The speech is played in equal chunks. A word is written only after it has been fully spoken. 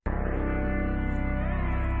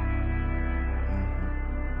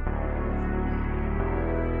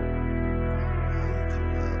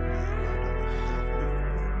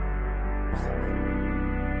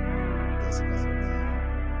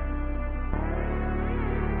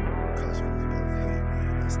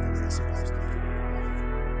it's the way it's supposed to be.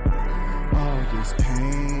 All this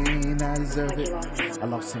pain, I deserve it. I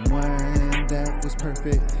lost someone that was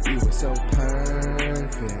perfect. You were so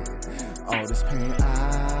perfect. All this pain,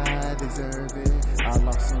 I deserve it. I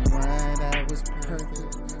lost someone that was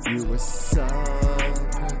perfect. You were so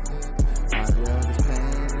perfect. All this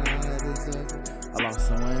pain, I deserve it. I lost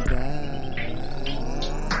someone that.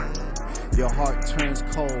 Your heart turns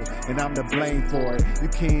cold, and I'm to blame for it. You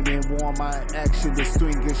came in warm, my action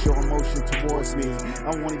distinguished your emotion towards me.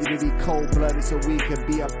 I wanted you to be cold-blooded so we could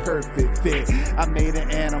be a perfect fit. I made an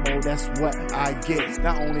animal, that's what I get.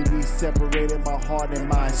 Not only we separated, my heart and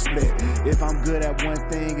mind split. If I'm good at one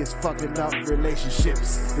thing, it's fucking up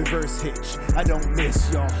relationships. Reverse hitch, I don't miss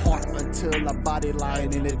your heart until a body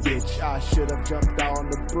lying in a ditch. I should have jumped on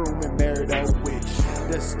the broom and married a witch.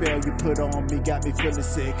 The spell you put on me got me feeling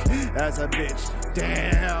sick as a bitch.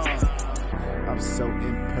 Damn, I'm so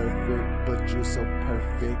imperfect, but you're so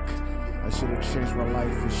perfect. I should have changed my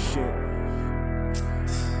life and shit.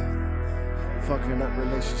 Fucking up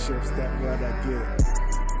relationships, that what I get.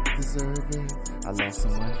 Deserving. I lost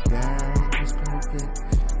someone that was perfect.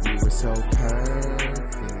 You were so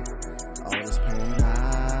perfect. All this pain, I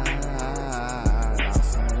lost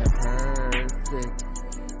someone perfect.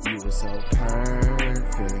 You were so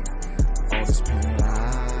perfect. All this pain,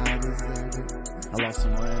 I deserve it. I lost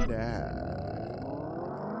someone that.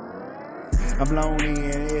 I'm lonely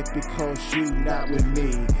and it's because you not with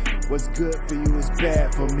me. What's good for you is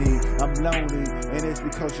bad for me. I'm lonely and it's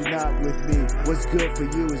because you're not with me. What's good for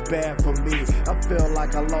you is bad for me. I feel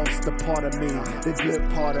like I lost a part of me, the good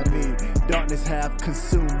part of me. Darkness have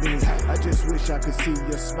consumed me. I just wish I could see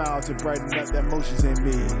your smile to brighten up the emotions in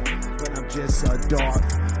me. But I'm just a dark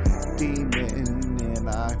demon and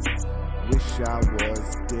I wish I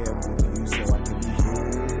was there with you so I could be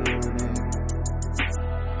healing.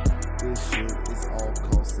 This shit is all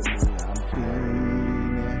costing me. I'm feeling.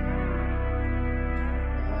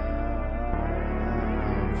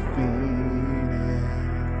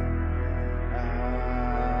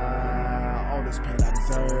 All this pain, I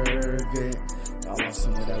deserve it. I lost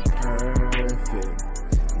someone that was perfect.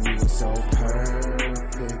 You were so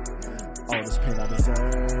perfect. All this pain, I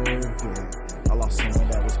deserve it. I lost someone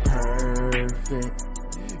that was perfect.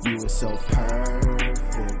 You were so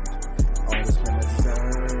perfect. All this pain, I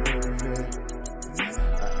deserve it.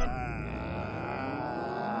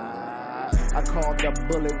 I carved a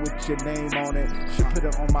bullet with your name on it. Should put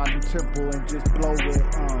it on my temple and just blow it.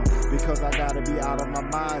 Because I gotta be out of my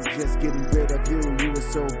mind just getting rid of you. You were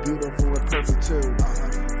so beautiful and perfect too.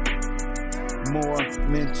 More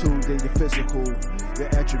mental than your physical. Your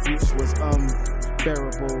attributes was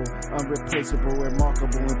unbearable, unreplaceable,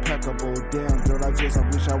 remarkable, impeccable. Damn girl, I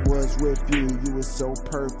wish I was with you. You were so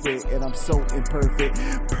perfect and I'm so imperfect.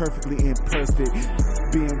 Perfectly imperfect.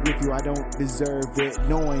 Being with you, I don't deserve it.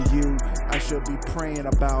 Knowing you, I should be praying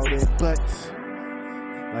about it. But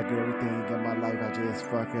like everything in my life, I just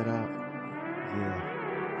fuck it up. Yeah.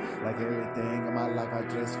 Like everything in my life, I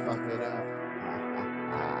just fuck it up.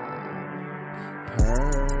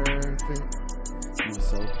 Perfect. You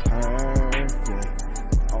so perfect.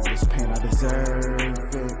 All this pain, I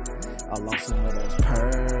deserve it. I lost someone that was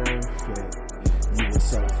perfect. You were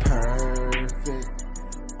so perfect.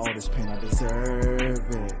 All this pain, I deserve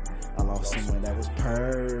it. I lost someone that was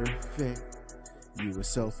perfect. You were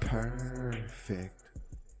so perfect.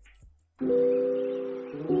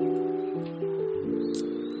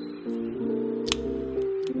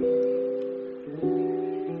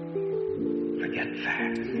 Forget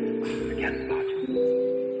facts. Forget logic.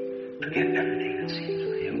 Forget everything that seems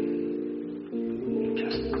real.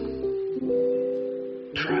 Just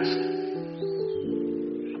trust.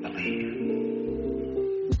 Believe.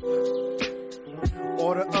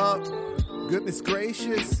 Order up. Goodness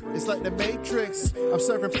gracious, it's like the Matrix. I'm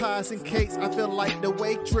serving pies and cakes, I feel like the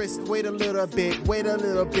waitress. Wait a little bit,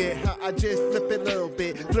 I just flip a little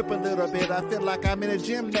bit. I feel like I'm in a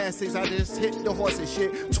gymnastics. I just hit the horse and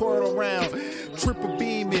shit, twirl around, triple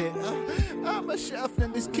beam it. I'm a chef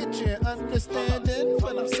in this kitchen, understanding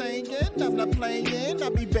what I'm saying. I'm not playing, I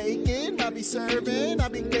be baking, I be serving, I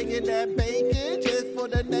be baking that bacon just for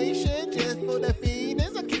the nation, just for the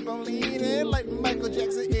feelings. I keep on leaning like Michael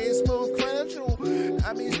Jackson is smooth criminal.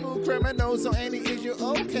 I mean smooth criminal, so any issue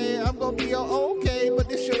okay, I'm gonna be okay, but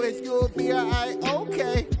this show is you'll be alright,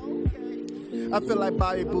 okay. I feel like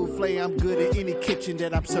Bobby Boufflé, I'm good in any kitchen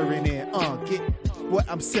that I'm serving in. Get what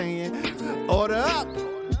I'm saying? Order up.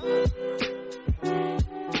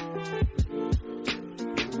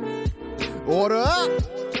 Order up.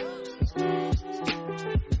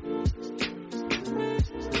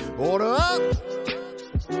 Order up.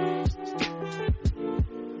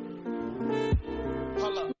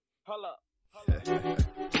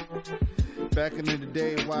 Back in the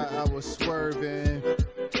day while I was swerving.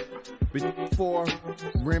 Before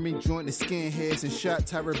Remy joined the skinheads and shot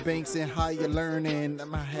Tyra Banks and higher learning.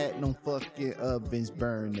 My hat no fucking ovens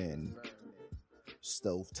burning.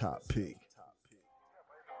 Stovetop P.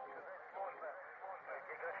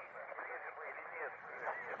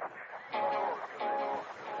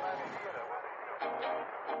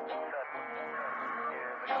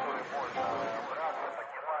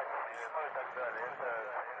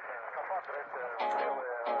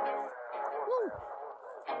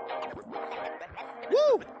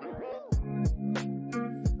 Woo!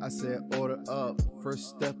 I said order up, first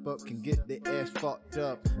step up can get the ass fucked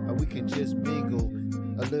up. Or we can just mingle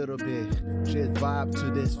a little bit, just vibe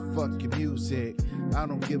to this fucking music. I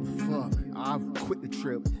don't give a fuck, I quit the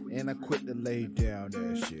trip and I quit to lay down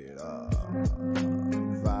that shit.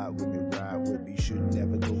 Vibe with me, ride with me, should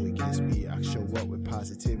never go against me. I show up with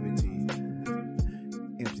positivity.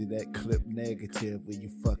 Empty that clip negative when you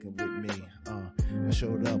fucking with me. I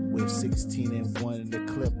showed up with 16 and 1 in the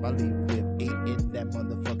clip. I leave with 8 in that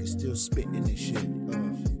motherfucker still spitting this shit.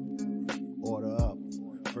 Order up,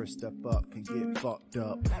 first step up can get fucked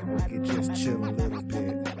up. We can just chill a little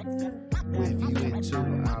bit. If you into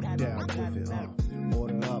it, I'm down with it.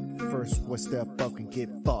 Order up, first one step up can get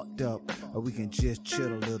fucked up. Or we can just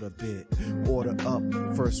chill a little bit. Order up,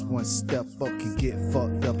 first one step up can get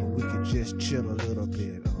fucked up. Or we can just chill a little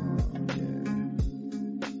bit.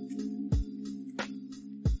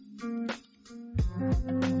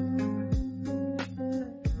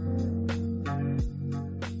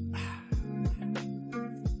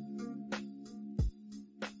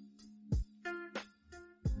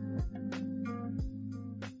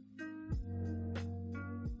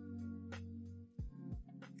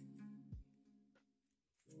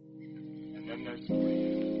 And there's the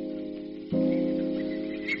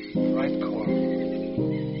right core,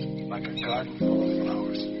 like a garden full of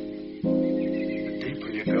flowers. The deeper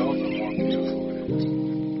you go, the more beautiful it is.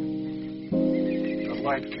 The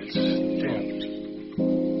light gets dimmed,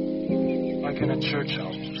 like in a church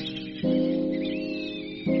almost.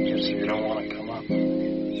 Just so you don't want to come up.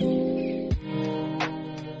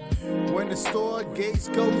 When the store gates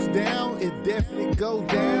goes down, it definitely go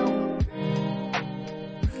down.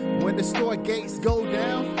 When the store gates go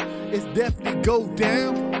down, it's definitely go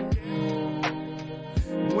down.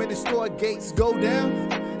 When the store gates go down,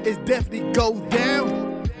 it's definitely go down.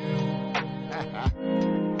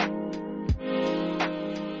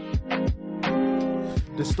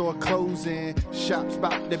 The store closing, shops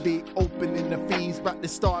about to be opening, the fiends about to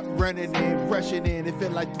start running in, rushing in. It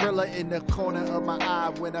feel like Thriller in the corner of my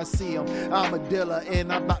eye when I see him. I'm a dealer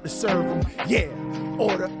and I'm about to serve him. Yeah,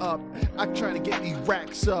 order up. I'm trying to get these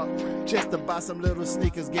racks up just to buy some little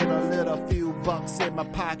sneakers, get a little few bucks in my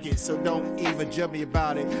pocket. So don't even judge me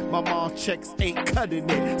about it. My mom's checks ain't cutting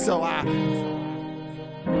it, so I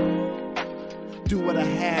do what I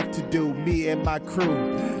have to do, me and my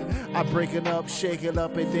crew. I break it up, shake it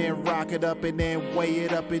up, and then rock it up, and then weigh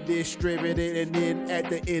it up, and distribute it, and then at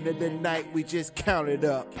the end of the night, we just count it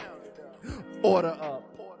up. Order up.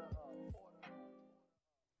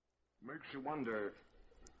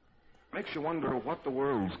 Makes you wonder what the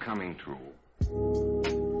world's coming to.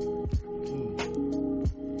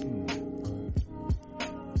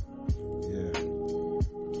 Yeah.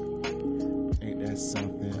 Ain't that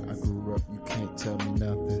something? I grew up, you can't tell me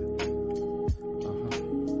nothing.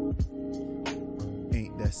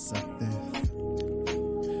 Ain't that something?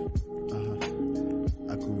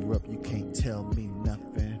 I grew up, you can't tell me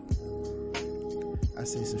nothing. I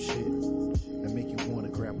say some shit that make you wanna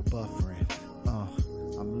grab a buffering.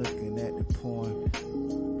 I'm looking at the porn,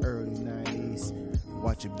 early 90s,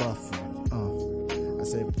 watch it buffering. I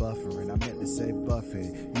said buffering, I meant to say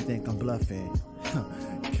buffing. You think I'm bluffing?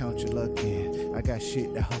 Count your luck in. I got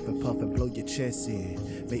shit to huff and puff and blow your chest in.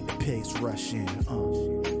 Make the pigs rush in.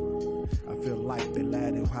 I feel like Bin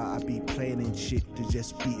Laden, how I be planning shit to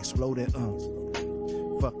just be exploding.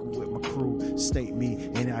 Fucking with my crew, state me,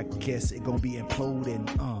 and I guess it gon' be imploding.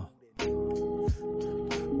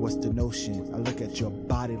 What's the notion? I look at your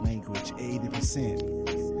body language,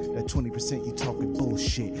 80%. That 20% you talking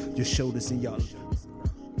bullshit. Your shoulders and your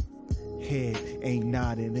head ain't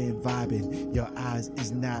nodding and vibing. Your eyes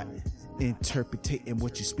is not interpreting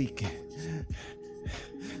what you're speaking.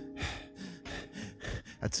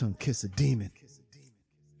 I tongue kiss a demon.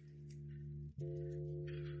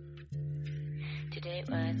 Today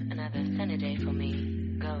was another sunny day for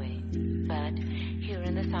me, going, but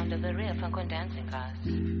hearing the sound of the real funk on dancing class.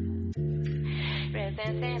 Real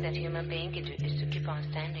saying that human being can do is to keep on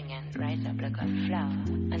standing and rise up like a flower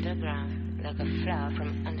underground, like a flower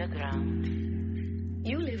from underground.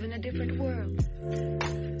 You live in a different world.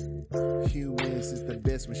 Humans is the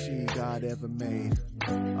best machine God ever made.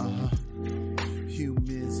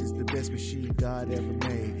 Humans is the best machine God ever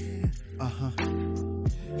made.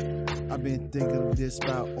 I've been thinking of this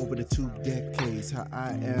about over the 2 decades, how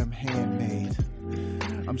I am handmade.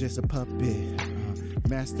 I'm just a puppet,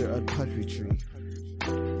 master of puppetry.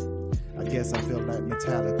 I guess I feel like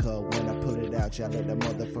Metallica when I pull it out. Y'all let the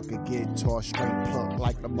motherfucking guitar string pluck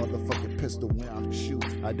like the motherfucking pistol when I shoot.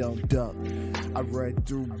 I don't duck. I run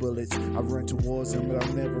through bullets. I run towards them, but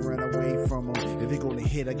I'll never run away from them. If they gonna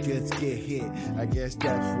hit, I guess get hit. I guess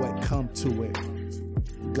that's what come to it.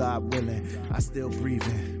 God willing, I still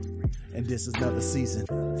breathing, and this is another season.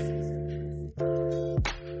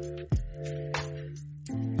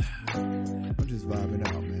 I'm just vibing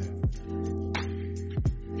out, man.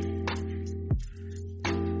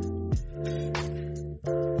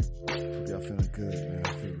 Hope y'all feeling good, man.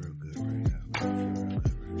 I feel real good right now, man. I feel real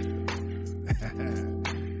good right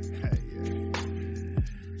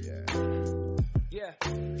now. Yeah.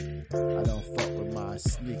 I don't fuck with my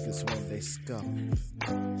sneakers when they scuff.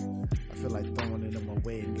 I feel like throwing them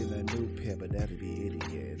away and getting a new pair, but that'd be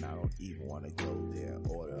idiot, and I don't even want to go there and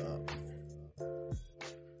order up.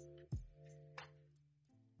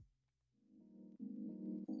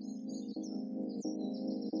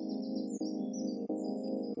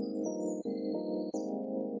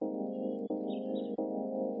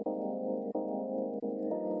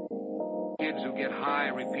 Kids who get high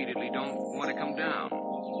repeatedly don't want to come down.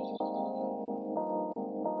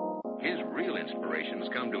 His real inspirations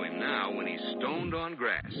come to him now when he's stoned on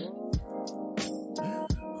grass.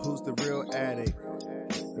 Who's the real addict?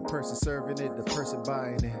 The person serving it, the person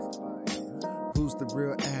buying it. Who's the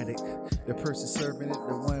real addict? The person serving it,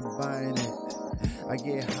 the one buying it. I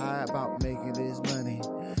get high about making this money.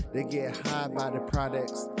 They get high by the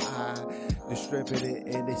products I distribute it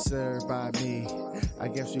and they served by me. I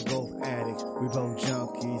guess we both addicts, we both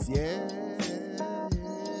junkies, yeah.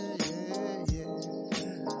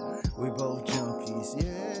 We both junkies,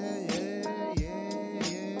 yeah.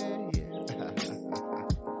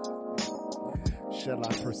 Shall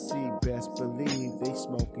I proceed? Best believe they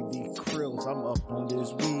smoking these krills. I'm up on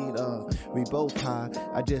this weed. We both high.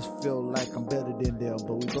 I just feel like I'm better than them,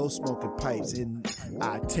 but we both smoking pipes and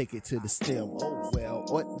I take it to the stem. Oh well,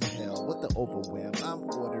 what the hell? What the overwhelm? I'm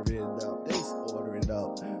ordering up. They's ordering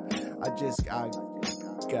up. I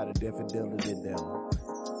got a different dealer than them.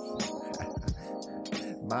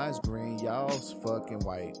 Mine's green, y'all's fucking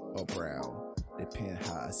white or brown. Depend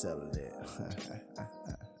how I sell it.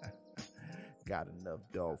 Got enough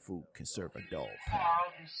dog food can serve a dog pound.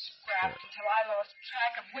 Quarreled and scrapped until I lost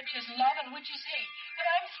track of which is love and which is hate. But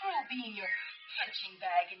I'm through being your punching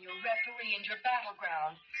bag and your referee and your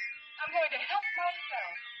battleground. I'm going to help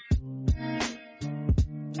myself.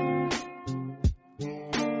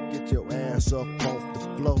 Get your ass up off the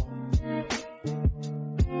floor.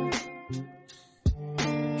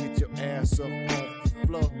 Get your ass up off the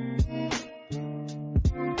floor.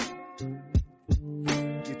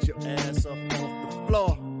 Get your ass up off the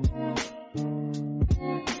floor.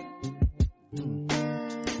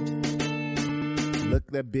 Look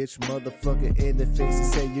that bitch motherfucker in the face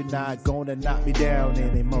and say you're not gonna knock me down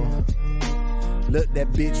anymore. Look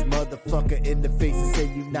that bitch motherfucker in the face and say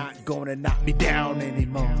you're not gonna knock me down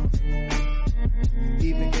anymore.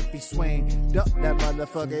 Even if he swing, duck that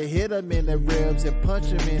motherfucker, hit him in the ribs and punch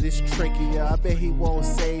him in his trachea. I bet he won't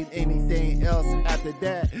say anything else after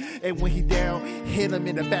that. And when he down, hit him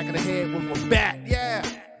in the back of the head with a bat. Yeah.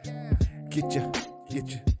 Get your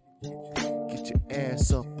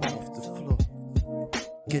ass up off the floor.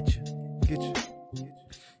 Get your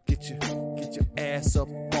ass up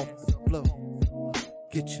off the floor.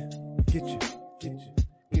 Get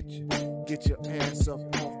your ass up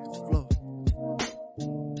off the floor.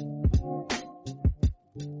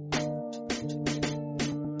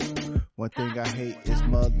 One thing I hate is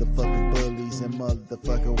motherfucking bullies and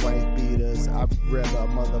motherfucking wife beaters. I'd rather a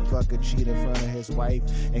motherfucker cheat in front of his wife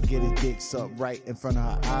and get his dick sucked right in front of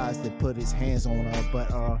her eyes than put his hands on her.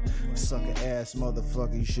 But sucker ass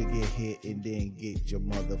motherfucker, you should get hit and then get your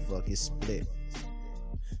motherfucking split.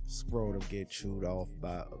 Scrotum get chewed off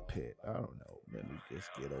by a pit. I don't know. Let me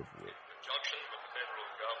just get over it. In conjunction with the federal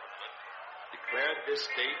government, declared this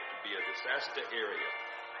state to be a disaster area.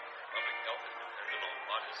 Public health is dependent on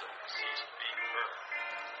bodies of deceased being burned.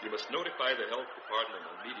 You must notify the health department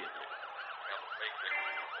immediately. Have a fake victim.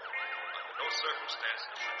 Under no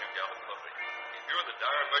circumstances should you gather public. In view of the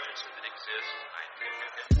dire emergency that exists, I intend to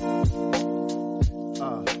get...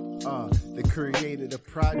 The created a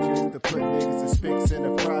project to put niggas and spicks in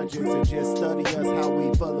the projects and just study us how we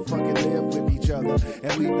motherfucking live with each other.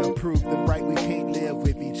 And we done proved them right, we can't live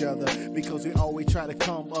with each other because we always try to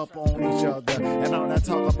come up on each other. And I'm not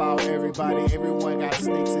talking about everybody, everyone got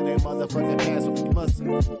snakes in their motherfucking past, so you must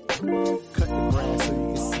cut the grass so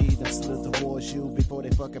you can see them slip towards you before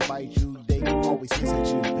they fucking bite you. They always hiss at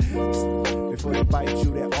you. Before they bite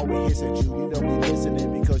you, they always hiss at you. You don't be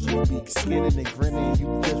listening because you be skinning and grinning.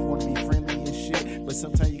 You just want to be friendly and shit. But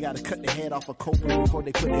sometimes you gotta cut the head off a cobra before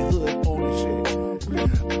they put their hood on the shit.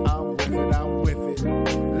 I'm with it.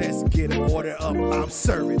 Let's get it, order up, I'm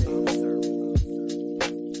serving it.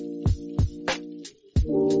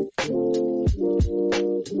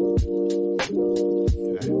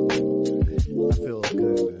 I feel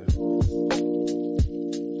good, man.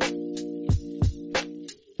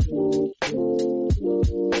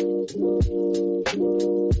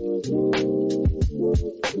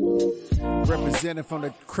 Representing from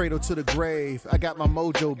the cradle to the grave. I got my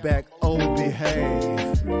mojo back, oh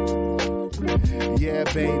behave. Yeah,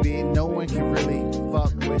 baby, no one can really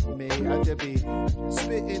fuck with me. I just be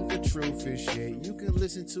spitting the truth and shit. You can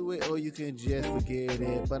listen to it or you can just forget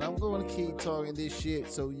it. But I'm gonna keep talking this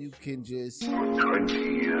shit so you can just. 20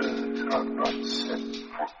 years I've not set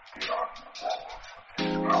foot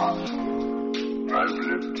beyond walls. I've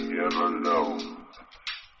lived here alone.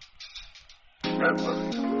 Never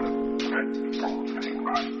the dreadful thing I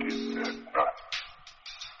did that night.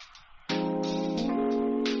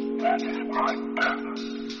 That is my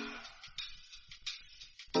balance.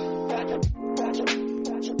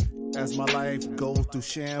 As my life goes through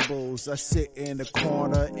shambles, I sit in the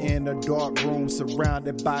corner in a dark room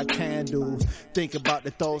surrounded by candles. Think about the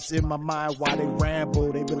thoughts in my mind while they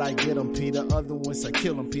ramble. They be like, get them, P. The other ones say,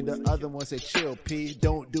 kill them, P. The other ones say, chill, P.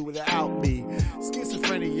 Don't do it without me.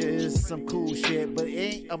 Schizophrenia is some cool shit, but it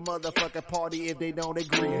ain't a motherfucking party if they don't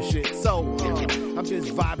agree and shit. So, I'm just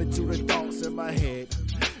vibing to the thoughts in my head.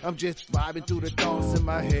 I'm just vibing through the thoughts in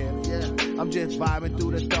my head. Yeah, I'm just vibing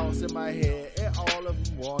through the thoughts in my head. And all of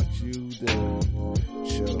them want you to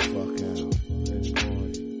chill the fuck out. Let's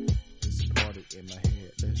party. It's a party in my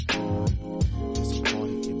head. Let's party. It's a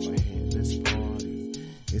party in my head. Let's party.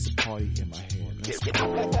 It's a party in my head. Let's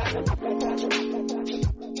party.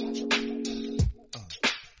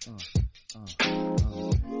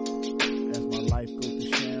 As my life goes to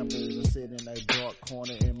shambles, I sit in that dark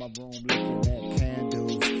corner in my room looking at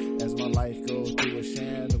candles. As my life goes through a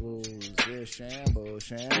shambles, yeah,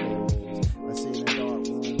 shambles. I sit in a dark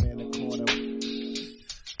room in the corner,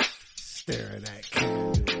 staring at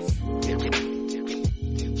candles.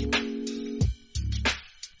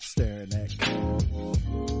 Staring at candles.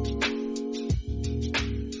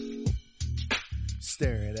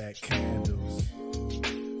 Staring at candles.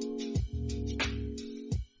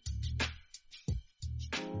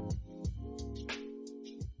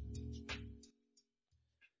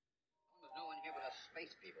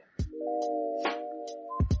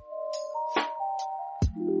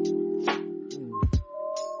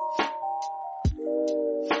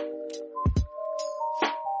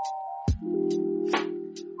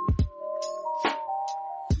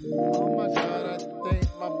 Oh my God, I think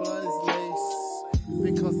my blood is laced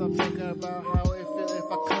because I'm thinking about how it feels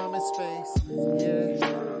if I come in space. Yeah,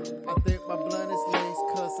 I think my blood is laced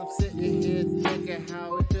because I'm sitting here thinking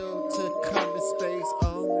how it feels to come in space.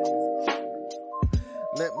 Oh,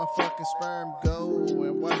 let my fucking sperm go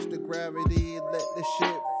and watch the gravity and let the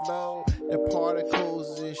shit flow, the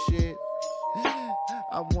particles and shit.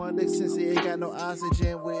 I wonder since it ain't got no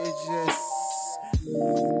oxygen, will it just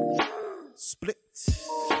split?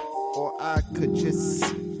 Or I could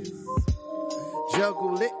just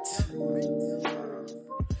juggle it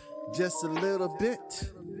just a little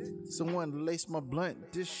bit. Someone lace my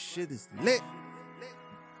blunt. This shit is lit.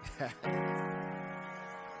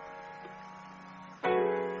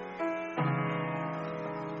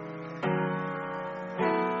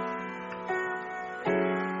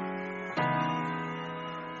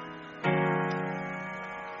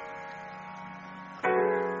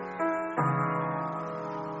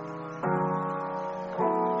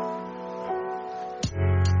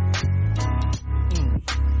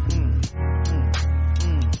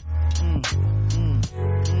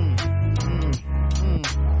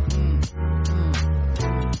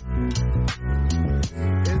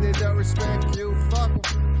 Respect you, fuck 'em.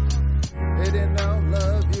 If they don't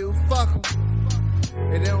love you, fuck 'em.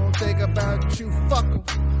 If they don't think about you, fuck 'em.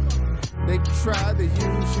 They try to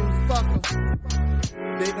use you, fuck 'em.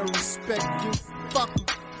 They don't respect you, fuck 'em.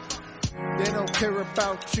 They don't care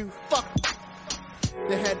about you, fuck 'em.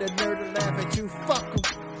 They had the nerve to laugh at you, fuck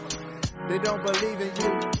 'em. They don't believe in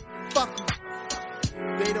you, fuck 'em.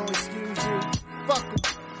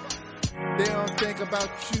 think about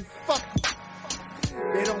you, fuck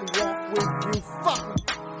 'em. They don't walk with you, fuck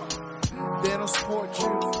 'em. They don't support you,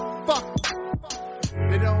 fuck 'em.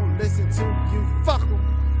 They don't listen to you, fuck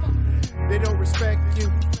 'em. They don't respect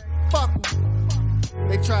you, fuck 'em.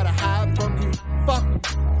 They try to hide from you, fuck 'em.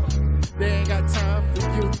 They ain't got time for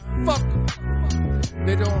you, fuck 'em.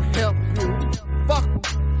 They don't help you, fuck 'em.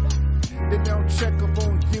 They don't check up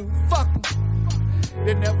on you, fuck 'em.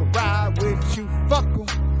 They never ride with you, fuck 'em.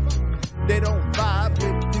 They don't vibe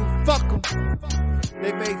with you, fuck 'em.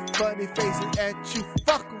 They make funny faces at you,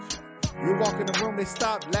 fuck 'em. You walk in the room, they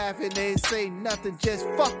stop laughing, they say nothing, just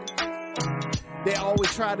fuck 'em. They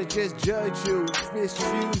always try to just judge you,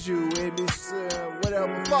 misuse you, and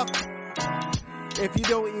whatever, fuck 'em. If you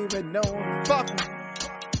don't even know them, fuck 'em.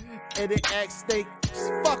 And they act steak,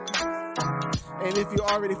 fuck 'em. And if you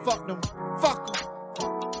already fucked them, fuck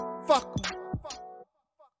 'em. Fuck 'em.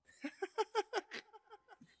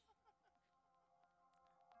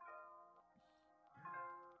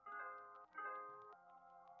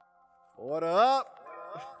 Order up.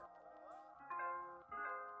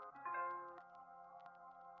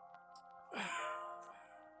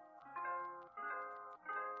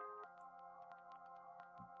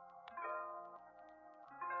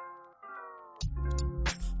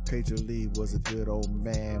 Pager Lee was a good old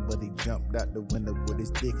man, but he jumped out the window with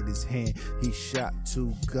his dick in his hand. He shot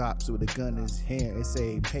 2 cops with a gun in his hand. They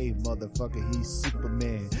say, hey, motherfucker, he's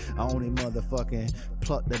Superman. I only motherfucking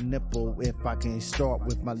pluck the nipple if I can start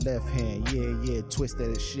with my left hand. Yeah, twist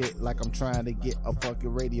that shit like I'm trying to get a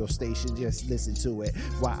fucking radio station. Just listen to it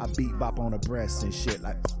while I beat bop on the breast and shit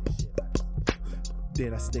like.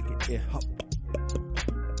 Then I stick it in her.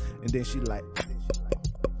 And then she like.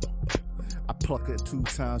 I pluck it 2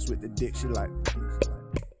 times with the dick. She like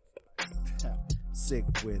sick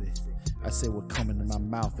with it. I say what coming in my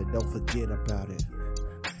mouth and don't forget about it.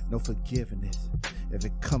 No forgiveness. If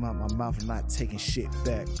it come out my mouth, I'm not taking shit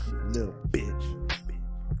back, little bitch.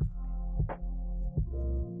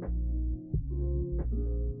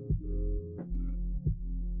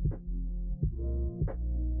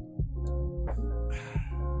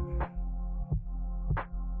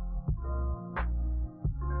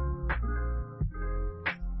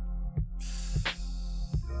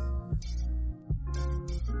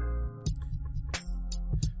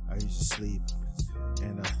 I used to sleep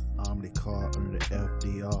in a Omni car under the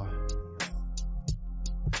FDR.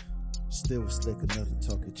 Still was slick enough to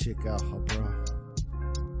talk a chick out her bra.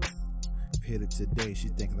 Hit it today, she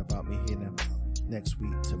thinking about me hitting her next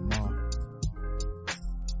week tomorrow.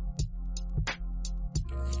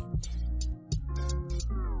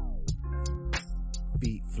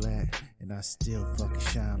 Feet flat, and I still fucking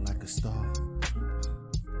shine like a star.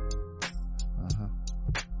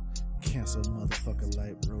 Cancel motherfucker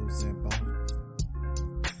like Rosenbaum.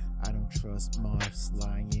 I don't trust Mars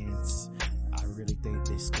lions. I really think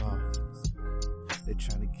they scar. They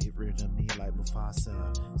trying to get rid of me like Mufasa.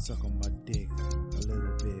 Suck on my dick a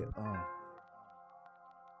little bit.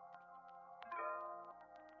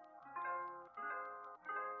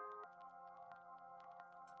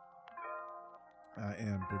 I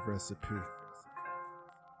am the recipe.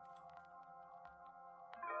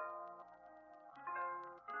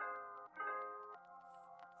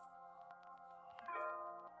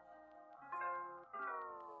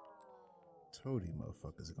 Told you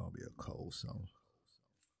motherfuckers are gonna be a cold song.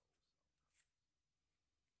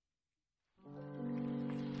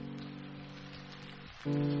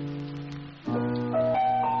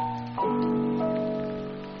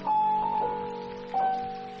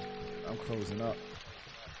 I'm closing up.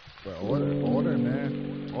 But order,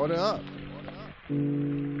 man. Order up.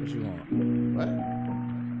 What you want? What?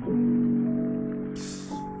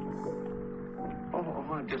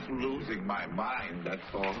 I'm just losing my mind, that's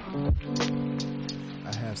all.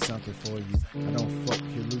 I have something for you. I don't fuck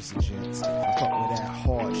hallucinogens. I fuck with that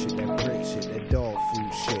hard shit, that brick shit, that dog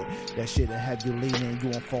food shit. That shit that have you leaning, you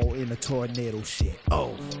won't fall in a tornado shit.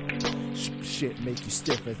 Oh, shit make you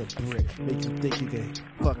stiff as a brick. Make you think you can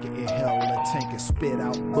fucking inhale a tank and spit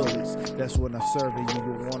out bullets. That's what I'm serving you.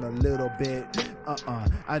 You want a little bit?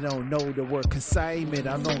 I don't know the word consignment.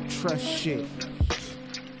 I don't trust shit.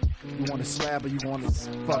 You want to slab or you want to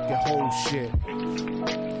fucking whole shit.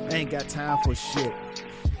 I ain't got time for shit.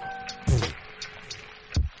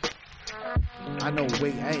 I know,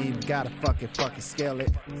 wait, I ain't even got a fucking scale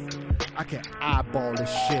it. I can eyeball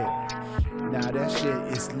this shit. Now that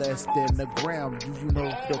shit is less than a gram. You know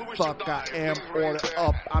the fuck I am. Order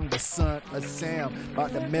up, I'm the son of Sam.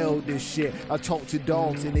 About to mail this shit. I talked to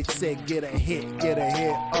dogs and they said get a hit,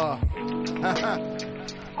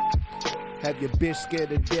 Have your bitch scared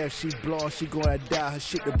to death. She blonde, she gonna die. Her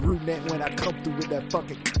shit the brunette when I come through with that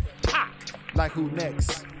fucking pop. Like who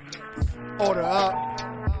next? Order up.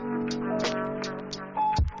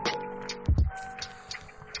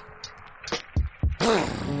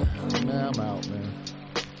 Man, I'm out, man.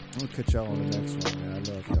 I'm gonna catch y'all on the next one, man. I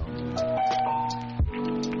love y'all, man.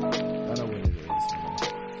 I know what it is, man.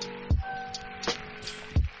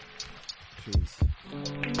 Peace.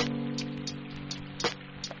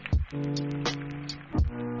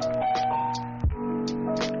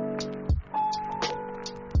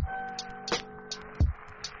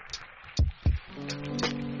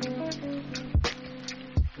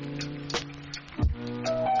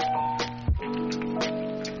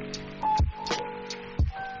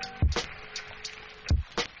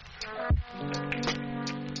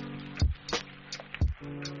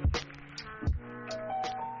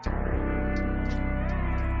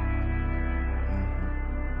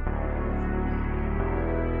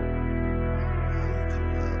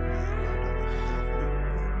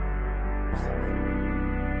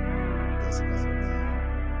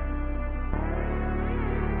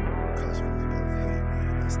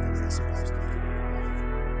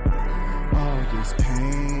 This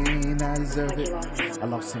pain, I deserve it. I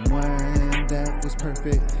lost someone that was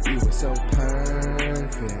perfect. You were so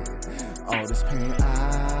perfect. All this pain,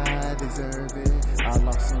 I deserve it. I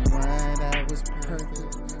lost someone that was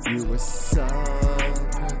perfect. You were so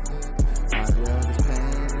perfect. I feel this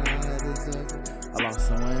pain, I deserve it. I lost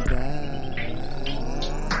someone that.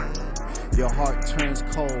 Your heart turns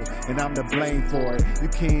cold, and I'm to blame for it. You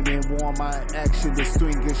came in warm, my action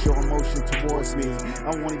distinguish your emotion towards me.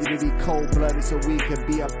 I wanted you to be cold-blooded so we could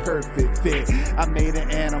be a perfect fit. I made an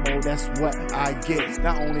animal, that's what I get.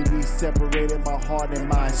 Not only we separated, my heart and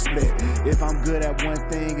mind split. If I'm good at one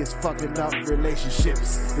thing, it's fucking up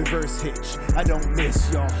relationships. Reverse hitch, I don't miss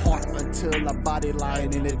your heart until a body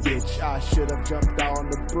lying in a ditch. I should have jumped on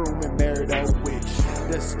the broom and married a witch.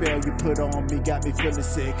 The spell you put on me got me feeling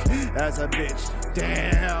sick as a bitch.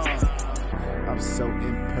 Damn, I'm so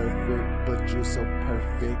imperfect, but you're so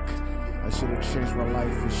perfect. I should have changed my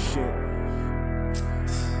life and shit.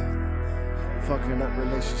 Fucking up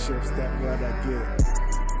relationships, that's what I get.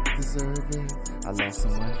 Deserving. I lost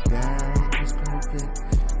someone that was perfect.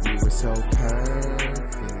 You were so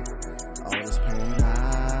perfect. All this pain, I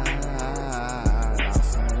lost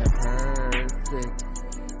someone perfect.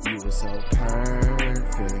 You were so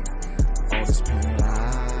perfect. All this pain,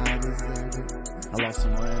 I deserve it. I lost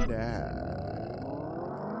someone that.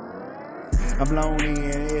 I'm lonely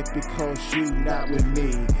and it's because you not with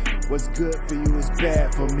me. What's good for you is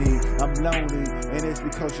bad for me. I'm lonely and it's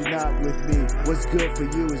because you're not with me. What's good for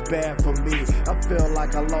you is bad for me. I feel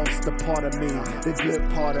like I lost a part of me, the good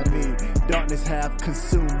part of me. Darkness have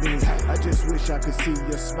consumed me. I just wish I could see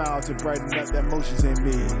your smile to brighten up the emotions in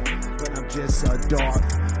me. But I'm just a dark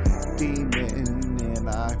demon and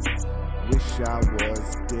I wish I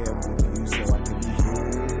was there with you so I could be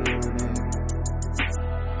healing.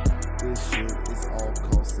 This shit is all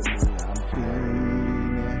costing me. I'm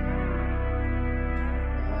fiending.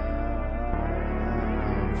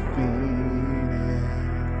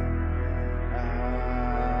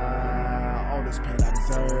 All this pain, I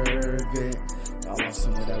deserve it. I lost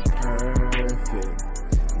someone that was perfect.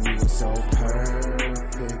 You were so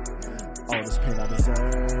perfect. All this pain, I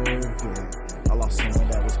deserve it. I lost someone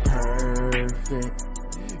that was perfect.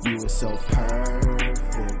 You were so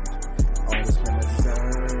perfect. All this pain, I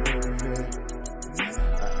deserve it.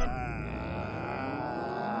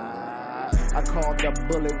 I called the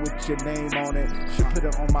bullet with your name on it. Should put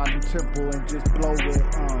it on my temple and just blow it.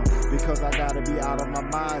 Because I gotta be out of my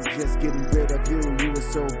mind just getting rid of you. You were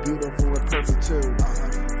so beautiful and perfect too.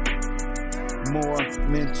 More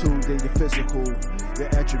mental than your physical. Your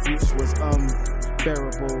attributes was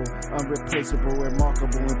unbearable, unreplaceable,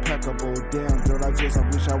 remarkable, impeccable. Damn girl, I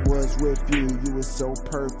wish I was with you. You were so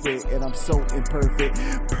perfect and I'm so imperfect.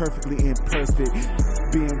 Perfectly imperfect.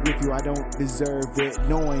 Being with you, I don't deserve it.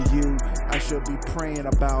 Knowing you, I should be praying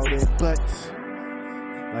about it. But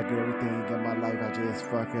like everything in my life, I just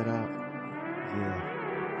fuck it up. Yeah.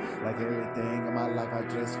 Like everything in my life, I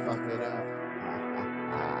just fuck it up.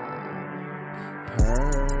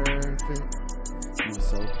 Perfect. You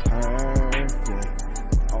so perfect.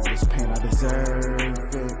 All this pain, I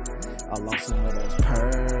deserve it. I lost someone that was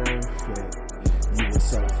perfect. You were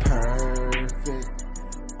so perfect.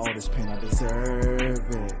 All this pain, I deserve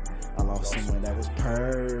it. I lost someone that was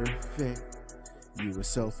perfect. You were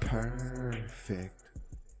so perfect.